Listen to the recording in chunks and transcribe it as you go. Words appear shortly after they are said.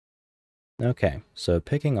Okay, so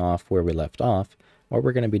picking off where we left off, what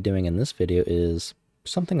we're going to be doing in this video is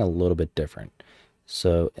something a little bit different.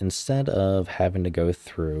 So instead of having to go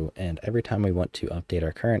through and every time we want to update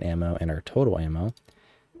our current ammo and our total ammo,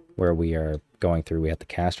 where we are going through, we have to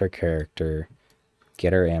cast our character,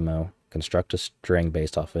 get our ammo, construct a string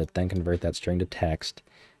based off of it, then convert that string to text.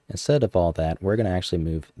 Instead of all that, we're going to actually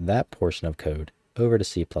move that portion of code over to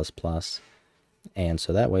C++. And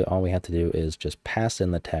so that way, all we have to do is just pass in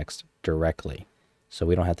the text directly. So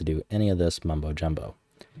we don't have to do any of this mumbo jumbo.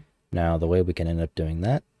 Now, the way we can end up doing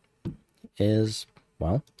that is,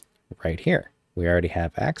 well, right here. We already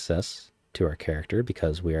have access to our character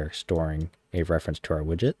because we are storing a reference to our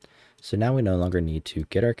widget. So now we no longer need to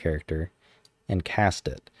get our character and cast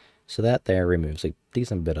it. So that there removes a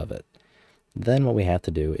decent bit of it. Then what we have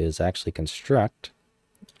to do is actually construct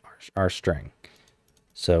our string.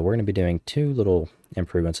 So we're going to be doing two little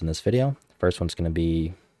improvements in this video. First one's going to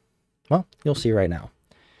be, well, you'll see right now.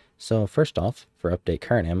 So first off, for update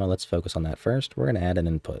current ammo, let's focus on that first. We're going to add an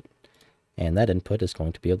input. And that input is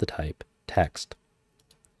going to be of the type text.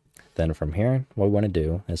 Then from here, what we want to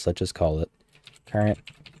do is let's just call it current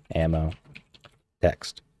ammo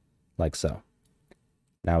text, like so.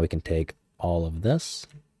 Now we can take all of this,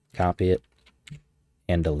 copy it,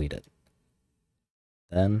 and delete it.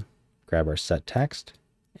 Then grab our set text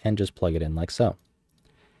and just plug it in like so.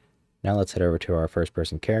 Now let's head over to our first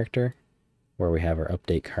person character where we have our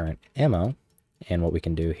update current ammo. And what we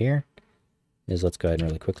can do here is let's go ahead and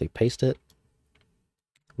really quickly paste it.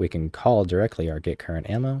 We can call directly our get current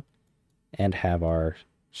ammo and have our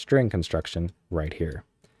string construction right here.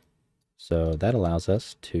 So that allows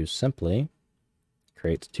us to simply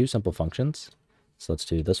create two simple functions. So let's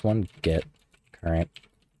do this one, get current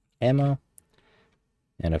ammo.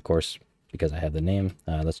 And of course, because I have the name,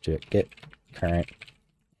 let's do it get current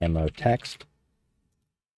ammo text.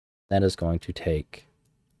 That is going to take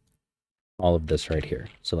all of this right here.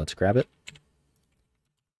 So let's grab it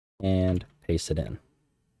and paste it in.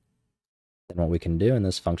 Then what we can do in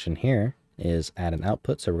this function here is add an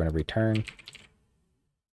output. So we're going to return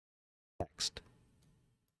text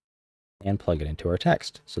and plug it into our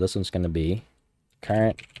text. So this one's going to be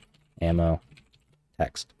current ammo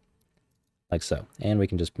text, like so. And we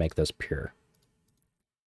can just make this pure.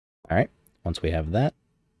 All right, once we have that,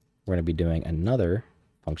 we're going to be doing another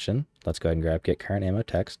function. Let's go ahead and grab get current ammo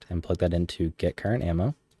text and plug that into get current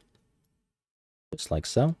ammo, just like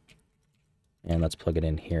so. And let's plug it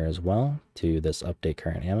in here as well to this update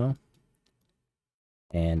current ammo.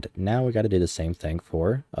 And now we got to do the same thing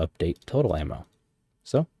for update total ammo.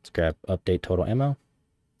 So let's grab update total ammo,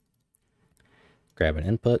 grab an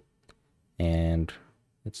input, and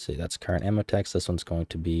let's see, that's current ammo text. This one's going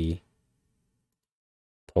to be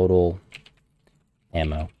total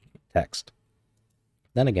ammo text.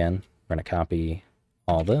 Then again, we're going to copy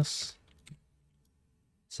all this,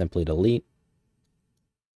 simply delete,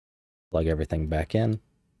 plug everything back in,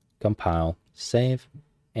 compile, save,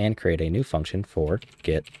 and create a new function for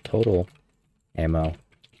get total ammo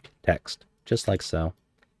text, just like so.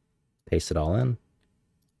 Paste it all in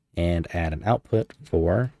and add an output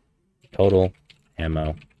for total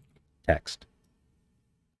ammo text.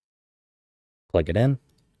 Plug it in,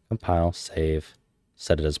 compile, save,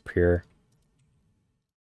 set it as pure,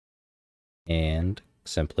 and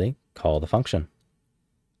simply call the function,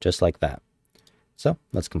 just like that. So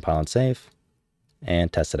let's compile and save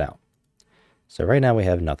and test it out. So right now we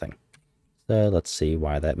have nothing. So let's see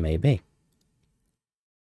why that may be.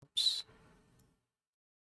 Oops.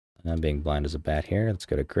 I'm being blind as a bat here. Let's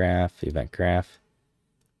go to graph, event graph.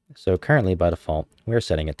 So currently by default, we're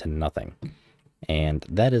setting it to nothing. And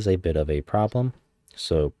that is a bit of a problem.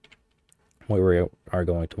 So what we are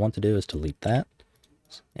going to want to do is delete that.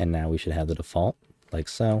 And now we should have the default like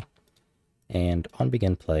so. And on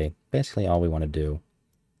begin play, basically all we want to do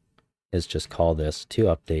is just call this to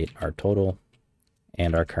update our total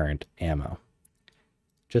and our current ammo,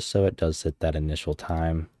 just so it does hit that initial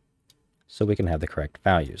time so we can have the correct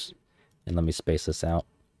values. And let me space this out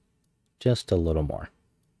just a little more,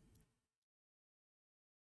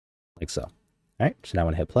 like so. All right, so now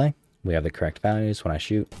when I hit play, we have the correct values. When I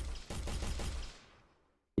shoot,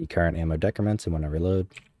 the current ammo decrements, and when I reload,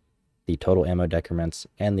 the total ammo decrements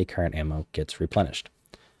and the current ammo gets replenished.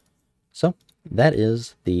 So that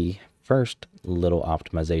is the first little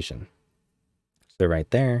optimization. So right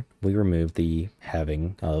there, we remove the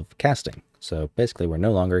having of casting. So basically we're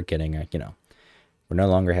no longer getting a, we're no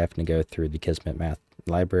longer having to go through the Kismet math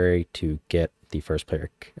library to get the first player,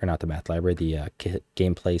 or not the math library, the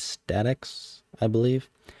gameplay statics, I believe,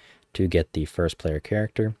 to get the first player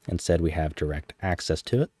character. Instead, we have direct access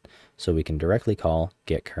to it. So we can directly call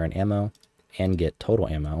get current ammo and get total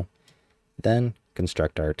ammo, then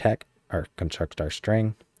construct our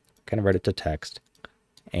string, convert it to text,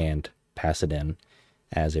 and pass it in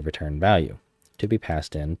as a return value to be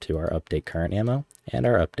passed in to our update current ammo and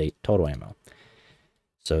our update total ammo.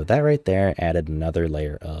 So that right there added another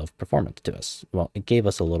layer of performance to us. Well, it gave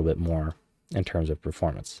us a little bit more in terms of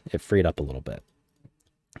performance. It freed up a little bit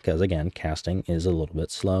because, again, casting is a little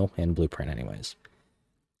bit slow in Blueprint anyways.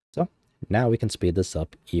 So now we can speed this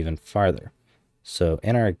up even farther. So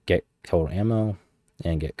in our get total ammo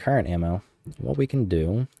and get current ammo, what we can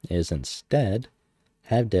do is instead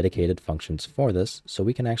have dedicated functions for this, so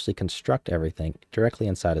we can actually construct everything directly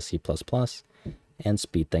inside of C++ and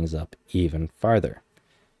speed things up even farther.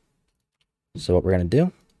 So what we're going to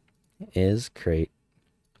do is create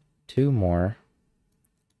 2 more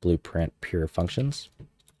Blueprint pure functions.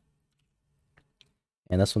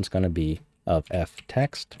 And this one's going to be of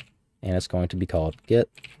fText, and it's going to be called get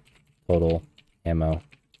total ammo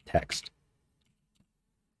text.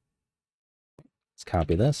 Let's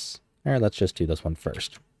copy this. All right, let's just do this one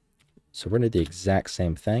first. So we're going to do the exact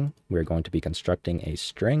same thing. We're going to be constructing a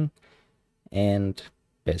string and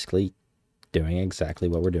basically doing exactly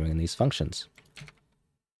what we're doing in these functions.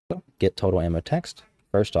 So get total ammo text.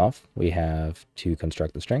 First off, we have to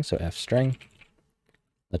construct the string, so fstring.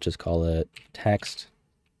 Let's just call it text,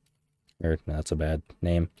 or no, that's a bad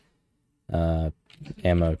name.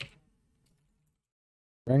 Ammo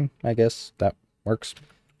string, I guess that works.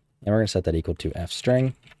 And we're going to set that equal to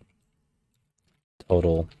fstring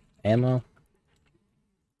total ammo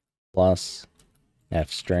plus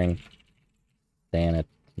fstring,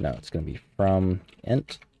 it's going to be from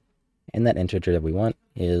int, and that integer that we want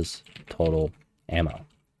is total ammo.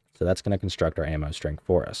 So that's going to construct our ammo string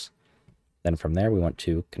for us. Then from there, we want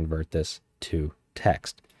to convert this to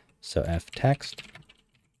text. So ftext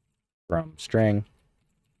from string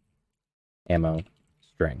ammo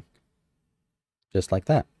string, just like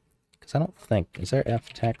that. Because I don't think, is there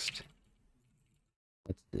ftext?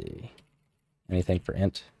 Let's see, anything for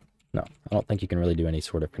int? No, I don't think you can really do any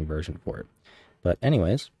sort of conversion for it. But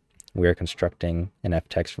anyways, we are constructing an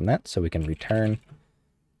ftext from that so we can return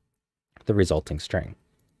the resulting string.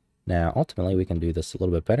 Now, ultimately, we can do this a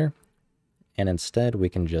little bit better. And instead, we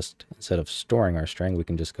can just, instead of storing our string, we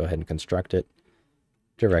can just go ahead and construct it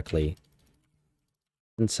directly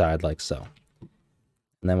inside like so.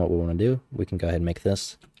 And then what we want to do, we can go ahead and make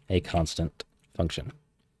this a constant function.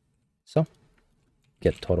 So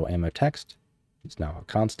get total ammo text is now a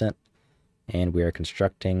constant, and we are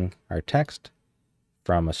constructing our text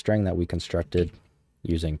from a string that we constructed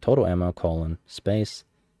using total ammo colon space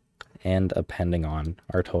and appending on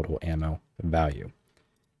our total ammo value.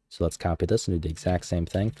 So let's copy this and do the exact same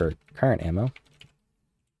thing for current ammo.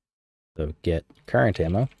 So get current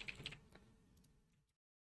ammo.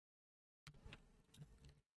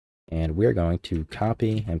 And we're going to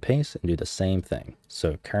copy and paste and do the same thing.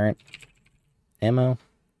 So current ammo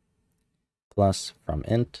plus from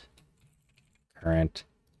int current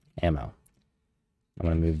ammo. I'm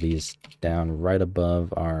going to move these down right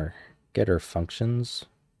above our getter functions.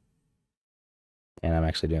 And I'm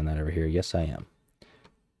actually doing that over here. Yes, I am.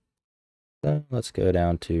 So let's go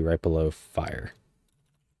down to right below fire.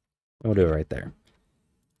 We'll do it right there.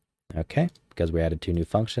 Okay, because we added 2 new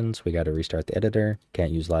functions, we got to restart the editor.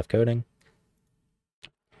 Can't use live coding.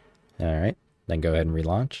 All right, then go ahead and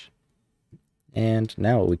relaunch. And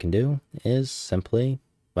now what we can do is simply,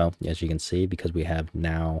 well, as you can see, because we have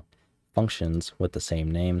now functions with the same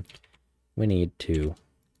name, we need to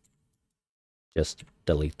just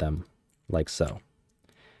delete them like so.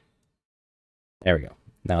 There we go.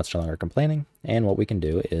 Now it's no longer complaining, and what we can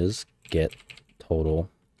do is get total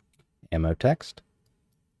ammo text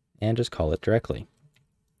and just call it directly,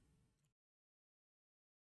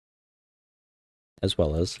 as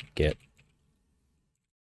well as get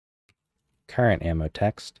current ammo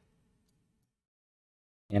text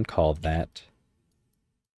and call that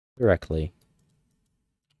directly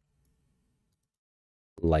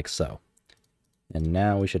like so. And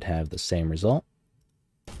now we should have the same result,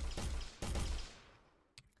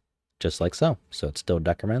 just like so. So it still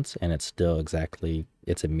decrements, and it's still exactly,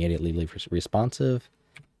 it's immediately responsive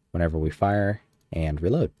whenever we fire and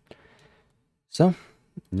reload. So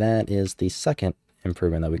that is the second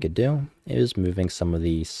improvement that we could do, is moving some of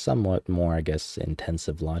the somewhat more, I guess,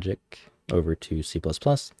 intensive logic over to C++,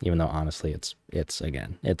 even though honestly it's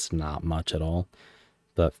again, it's not much at all,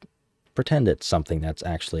 but pretend it's something that's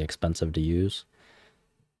actually expensive to use,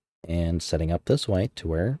 and setting up this way to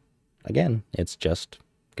where, again, it's just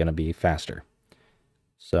going to be faster.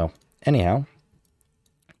 So anyhow,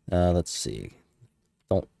 let's see.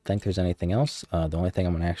 Don't think there's anything else. The only thing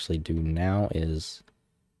I'm going to actually do now is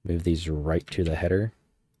move these right to the header,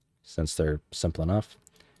 since they're simple enough.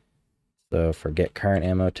 So for get current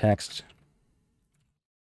ammo text,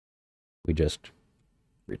 we just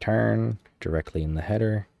return directly in the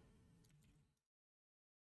header.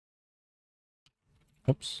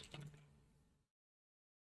 Oops.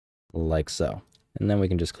 Like so. And then we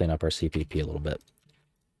can just clean up our CPP a little bit.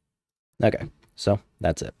 Okay, so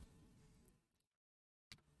that's it.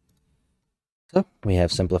 So we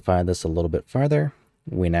have simplified this a little bit further.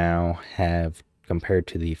 We now have, compared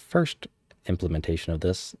to the first implementation of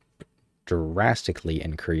this, drastically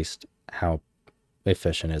increased how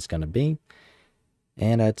efficient it's going to be.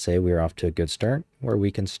 And I'd say we're off to a good start where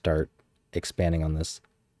we can start expanding on this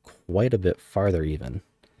quite a bit farther even.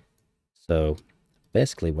 So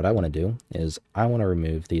basically what I want to do is I want to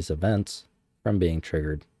remove these events from being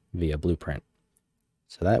triggered via blueprint.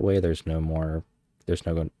 So that way there's not going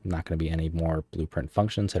to be any more blueprint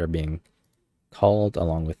functions that are being called,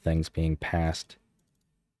 along with things being passed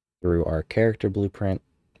through our character blueprint,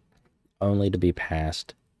 only to be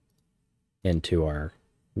passed into our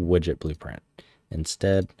widget blueprint.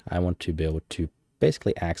 Instead, I want to be able to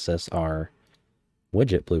basically access our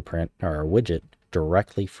widget blueprint, or our widget,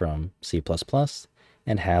 directly from C++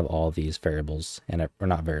 and have all these variables, or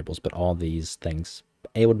not variables, but all these things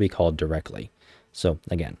able to be called directly. So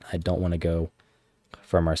again, I don't want to go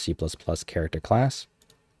from our C++ character class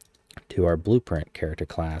to our blueprint character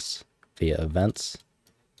class via events,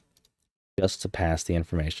 just to pass the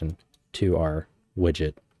information to our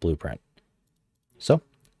widget blueprint. So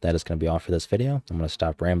that is going to be all for this video. I'm going to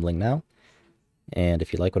stop rambling now. And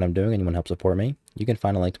if you like what I'm doing and you want to help support me, you can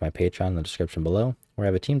find a link to my Patreon in the description below, where I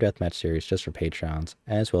have a team deathmatch series just for Patreons,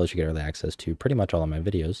 as well as you get early access to pretty much all of my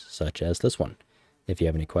videos, such as this one. If you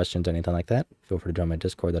have any questions or anything like that, feel free to join my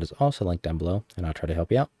Discord that is also linked down below, and I'll try to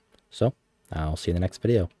help you out. So, I'll see you in the next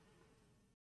video.